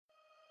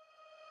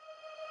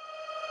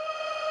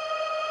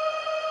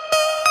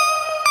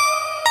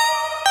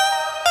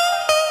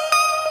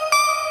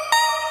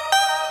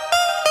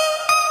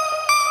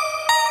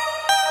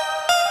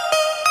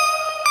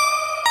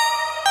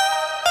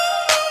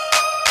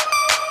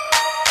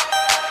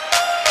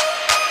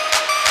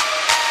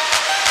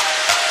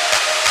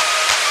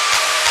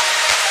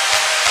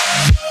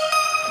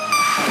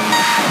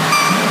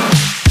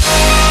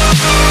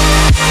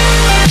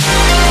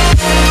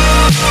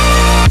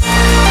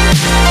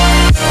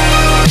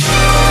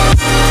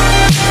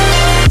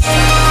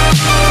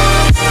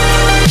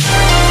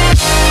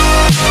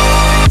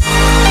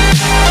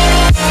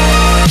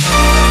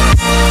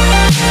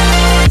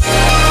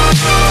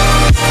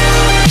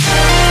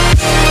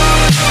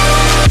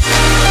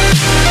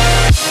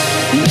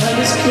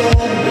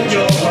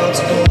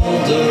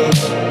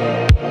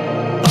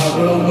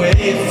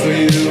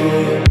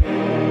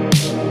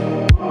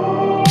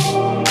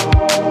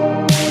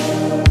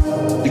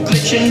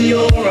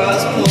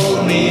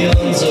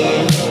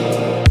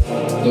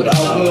but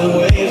I will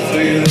wait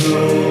for you.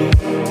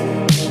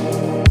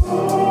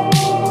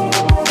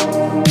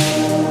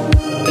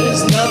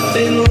 There's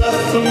nothing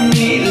left for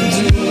me to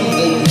do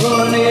than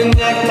run and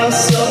act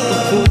myself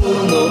a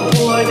fool. No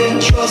point in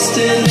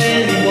trusting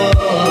anyone.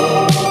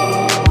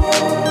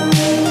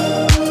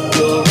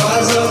 Your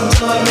eyes of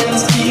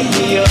diamonds keep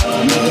me up.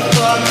 Never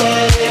thought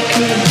that it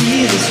could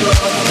be this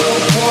rough. No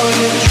point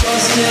in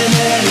trusting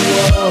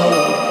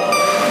anyone.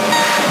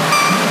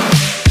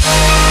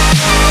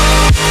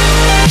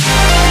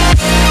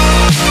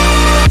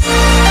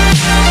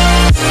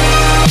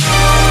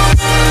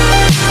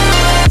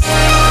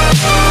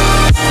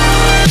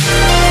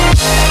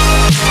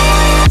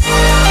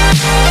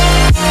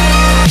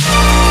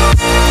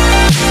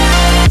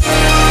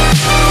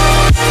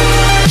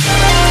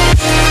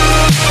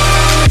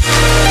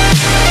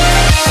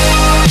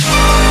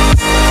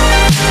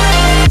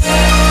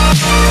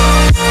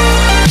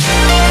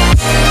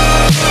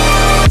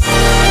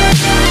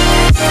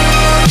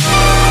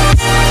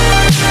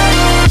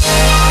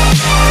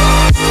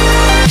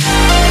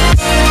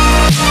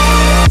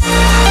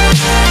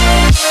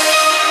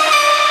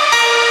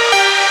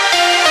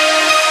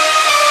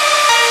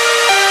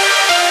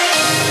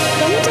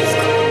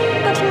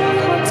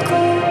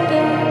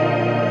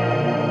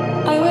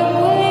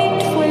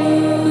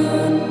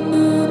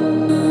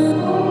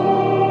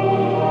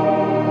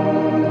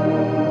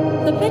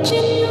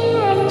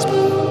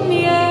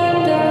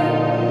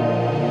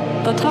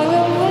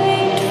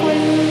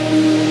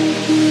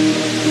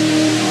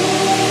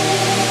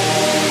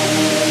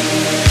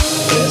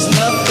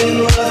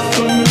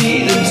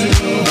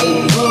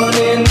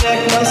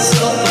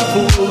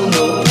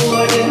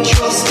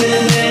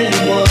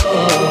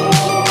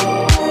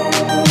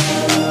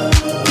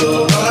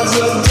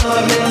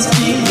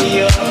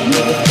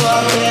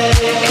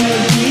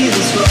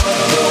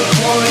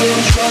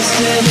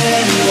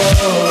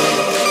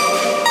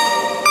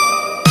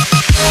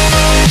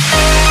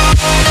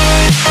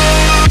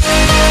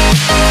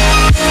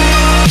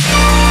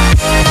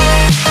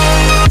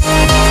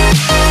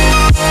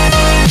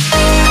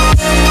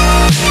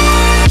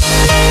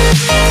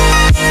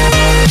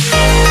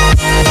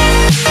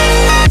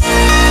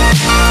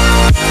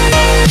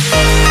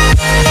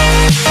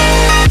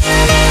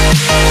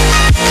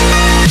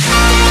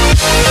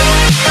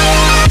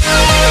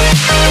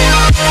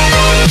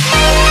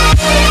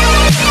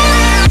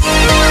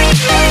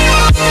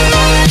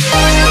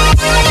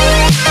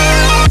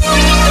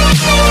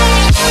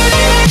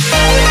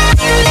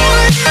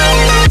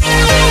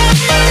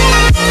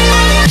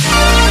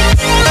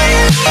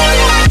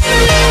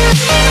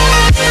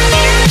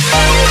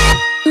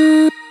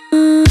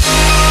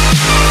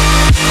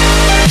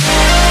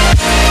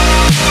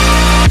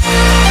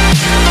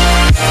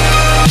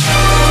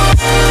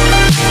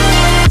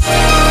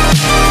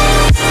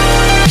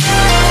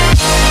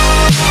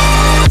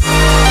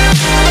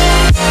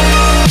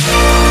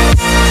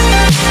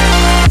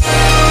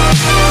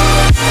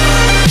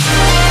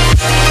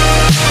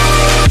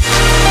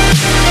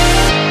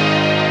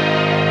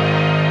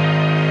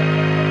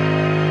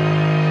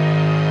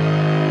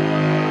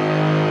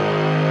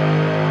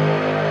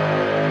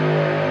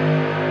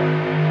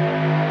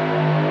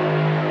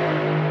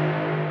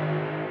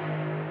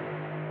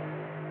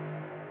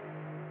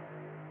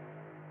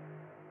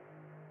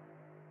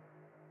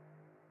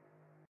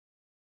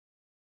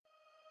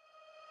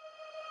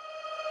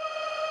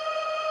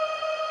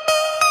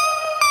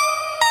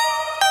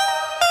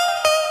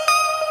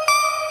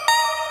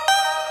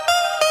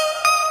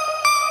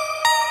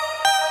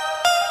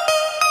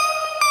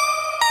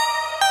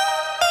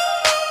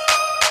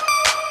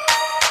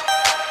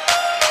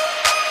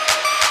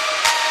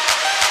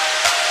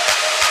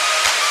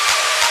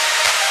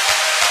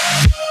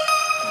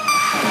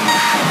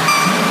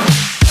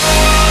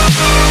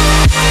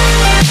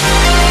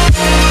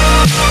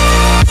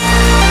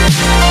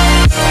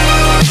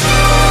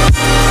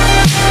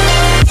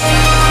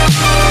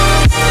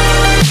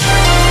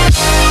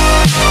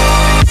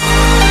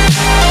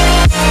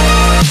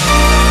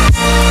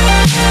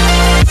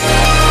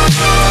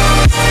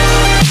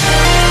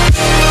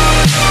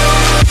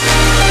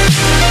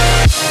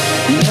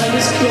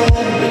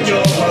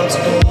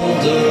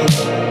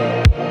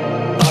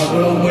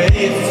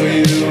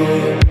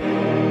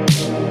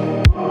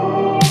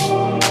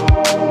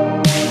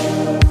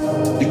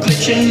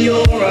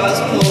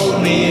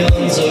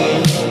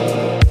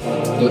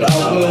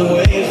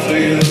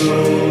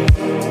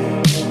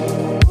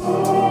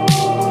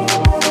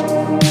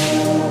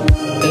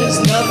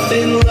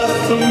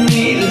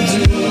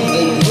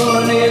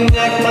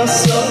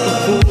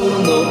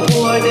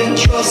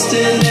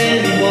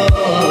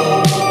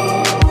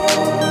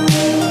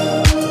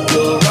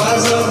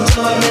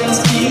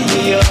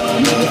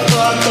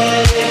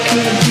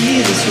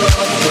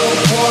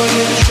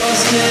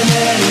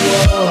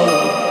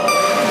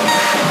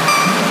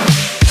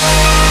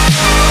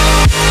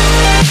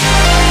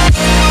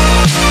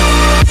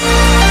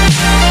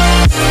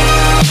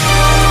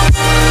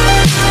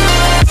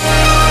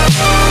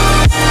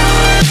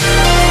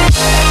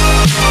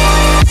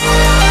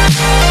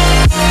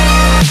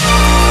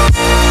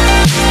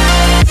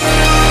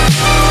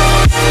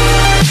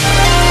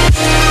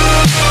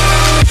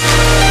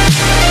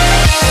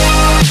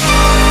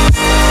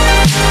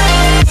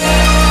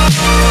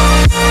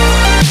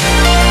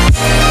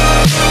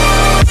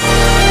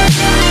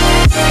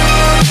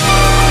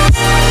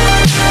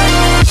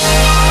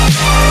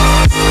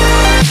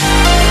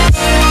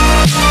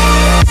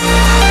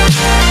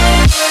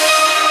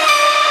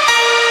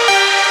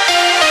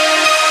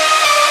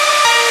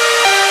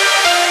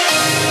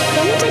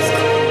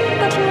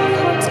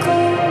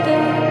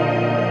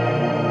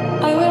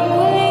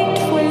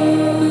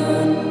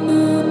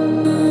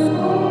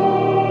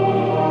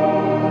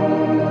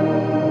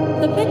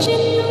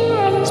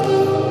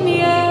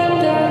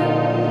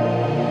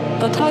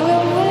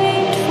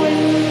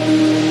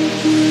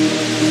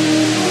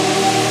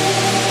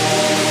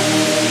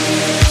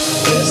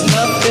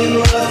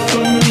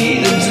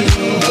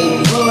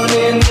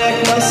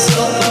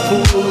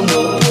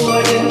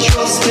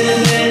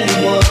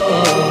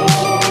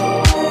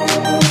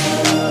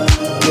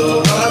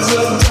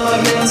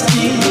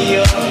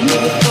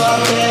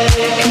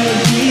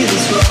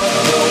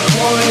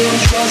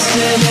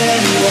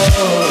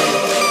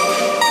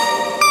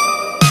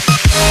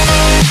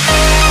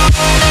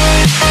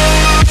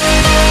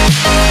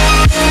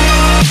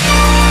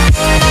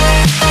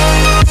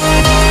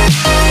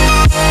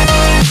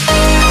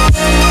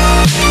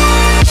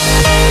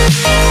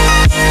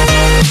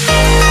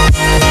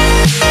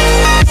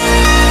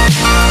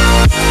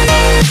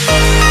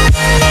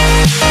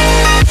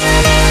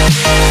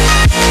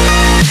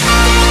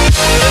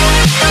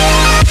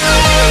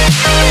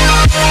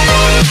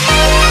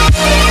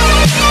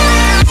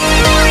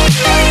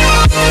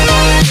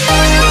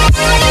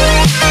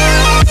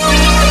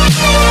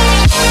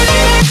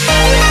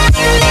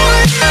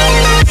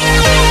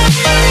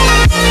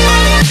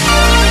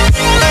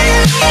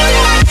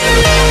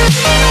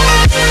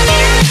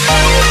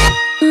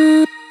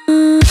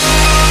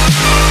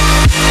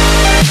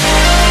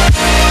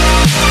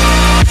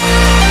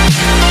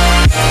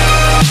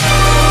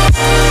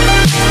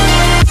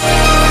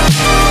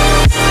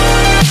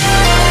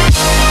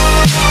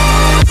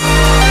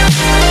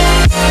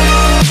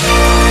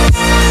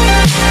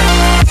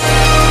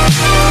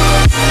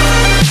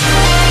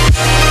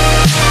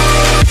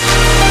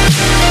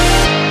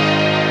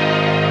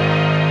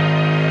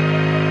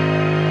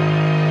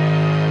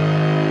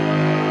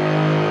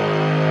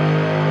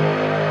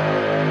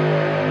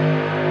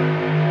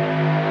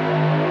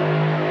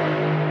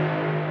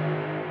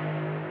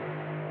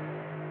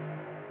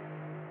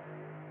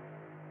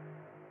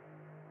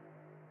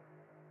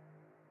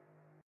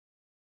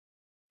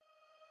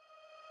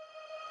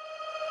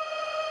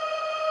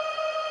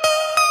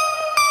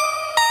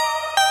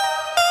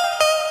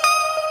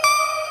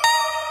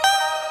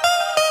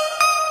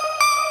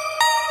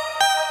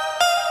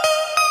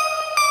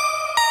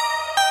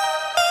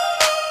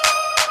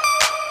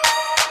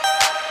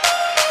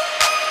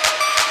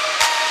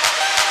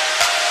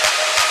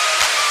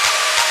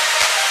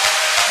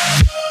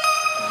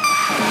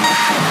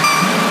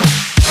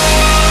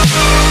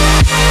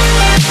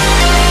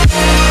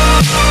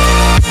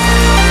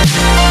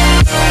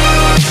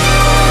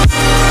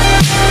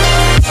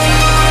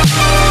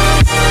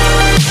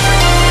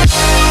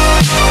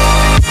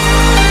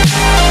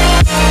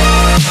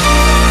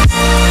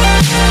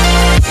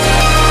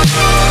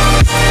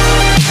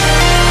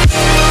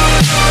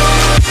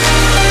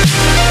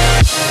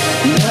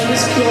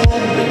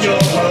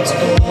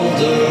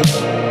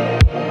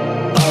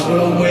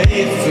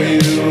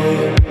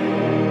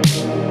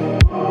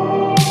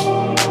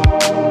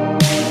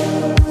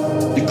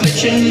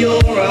 In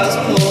your eyes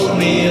pulled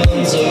me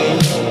under,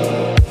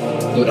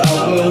 but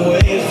I will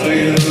wait for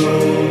you.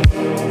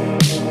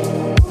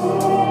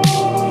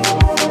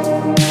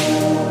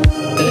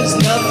 There's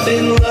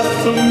nothing left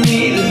for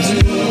me to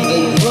do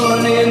than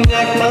run and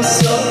act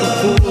myself a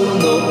fool.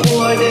 No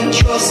point in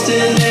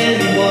trusting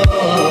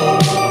anyone.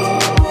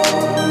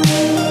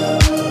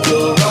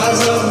 Your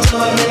eyes of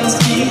diamonds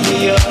keep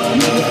me up.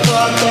 Never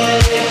thought that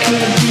it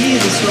could be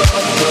this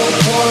rough. No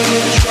point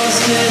in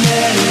trusting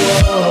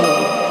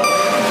anyone.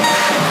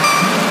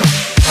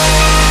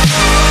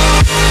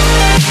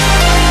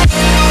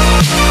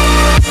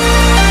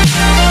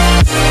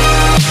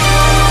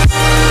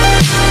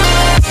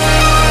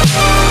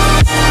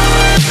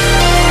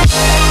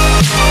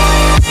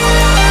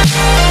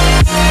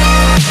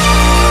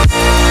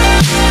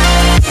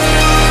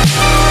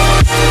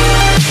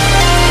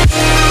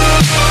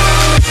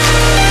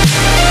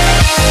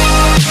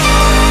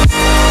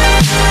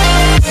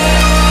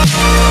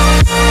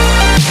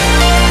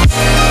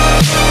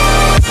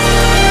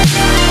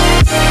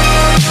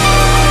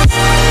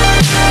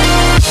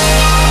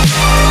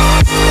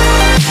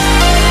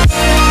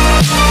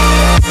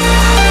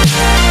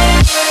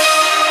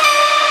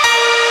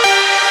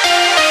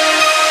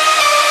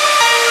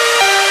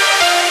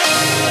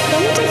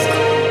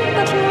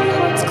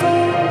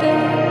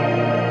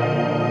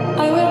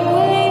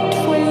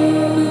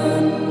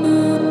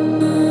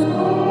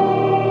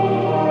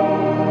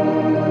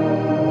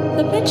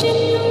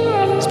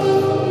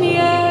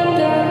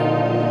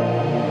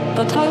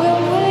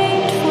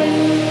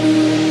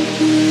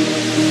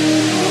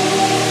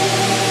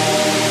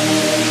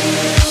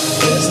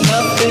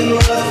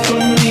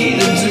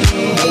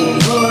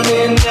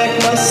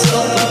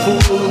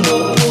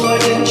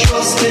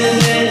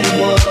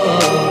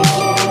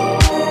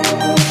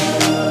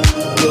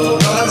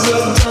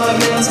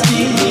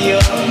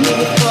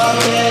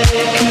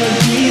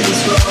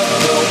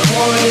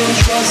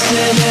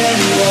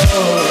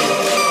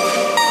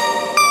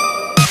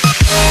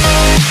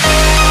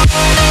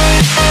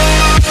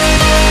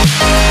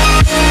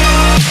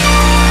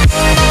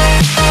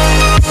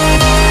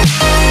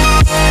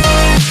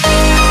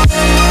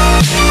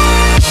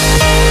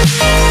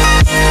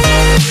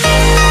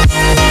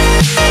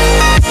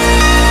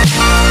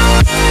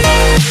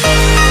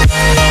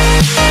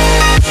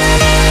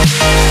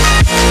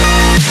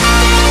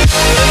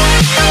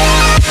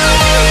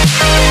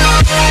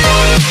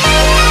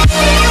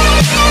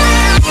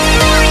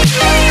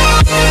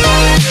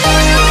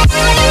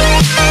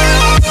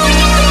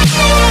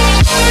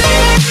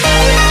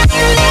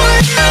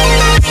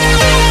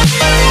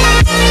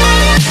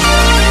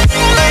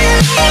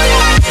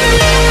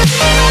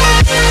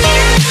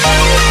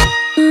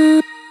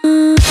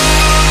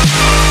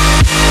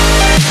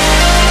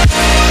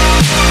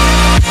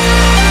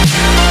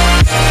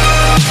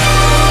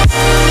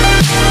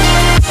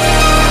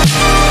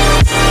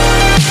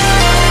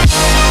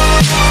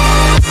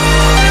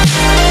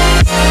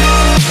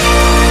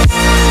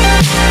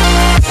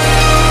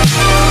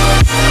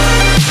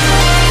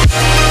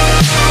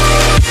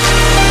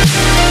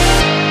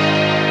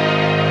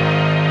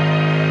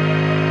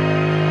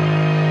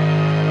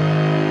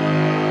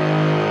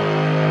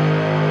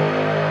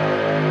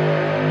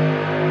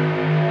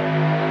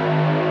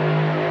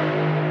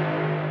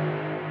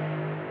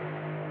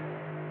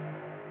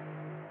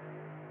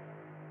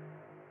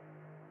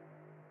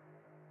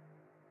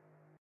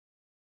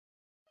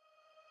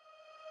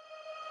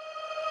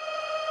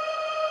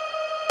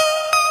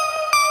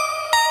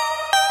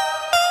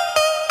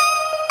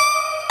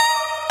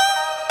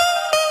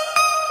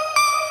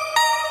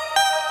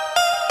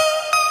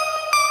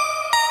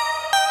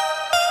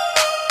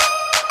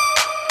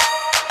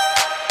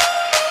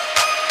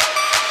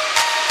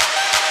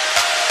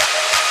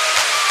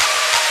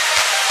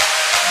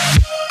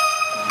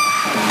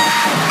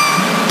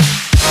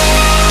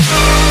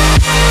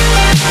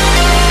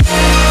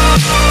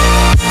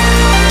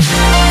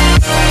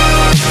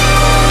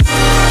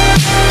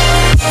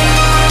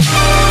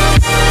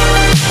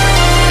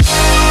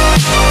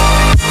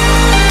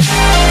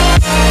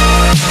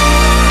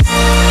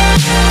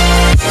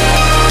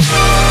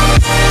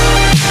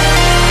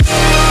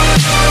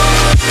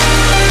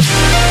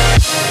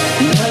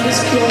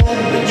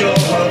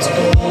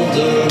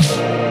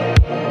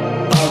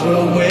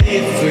 will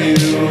wait for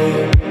you.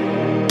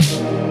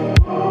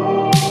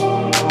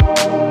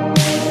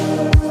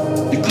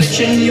 The glitch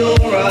in your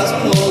eyes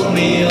pulled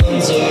me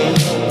under,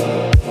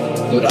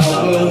 but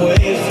I will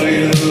wait for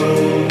you.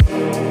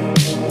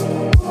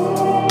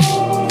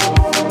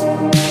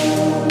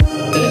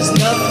 There's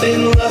nothing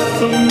left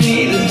for me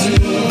to do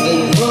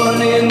than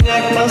run and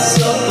act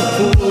myself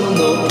a fool.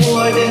 No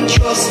point in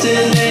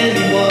trusting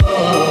anyone.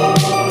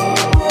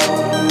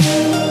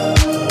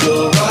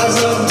 Your eyes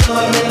of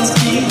diamonds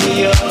keep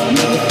me up.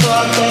 Never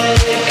thought that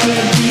it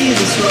could be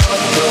this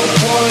rough. No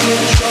point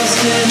in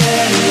trusting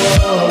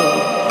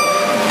anyone.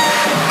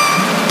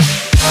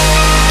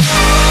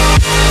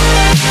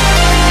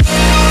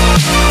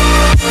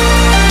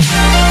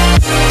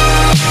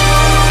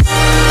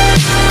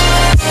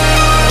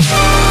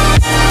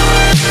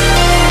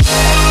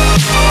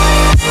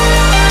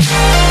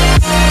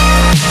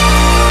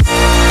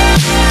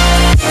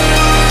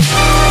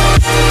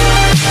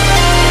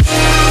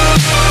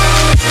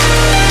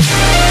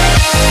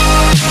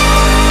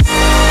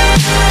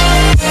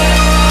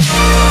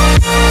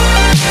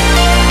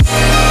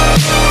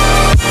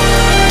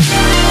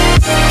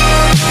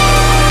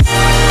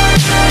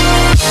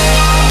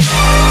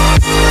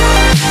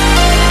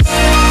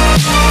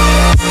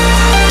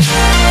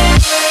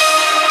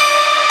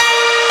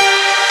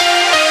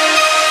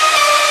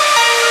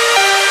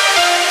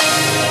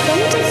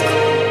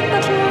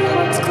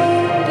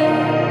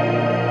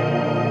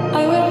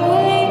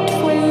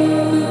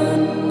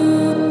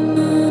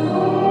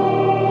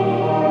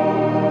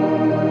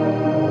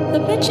 The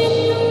bitch in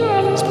your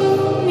eyes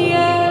blew me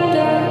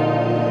under,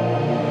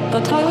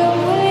 but I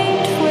will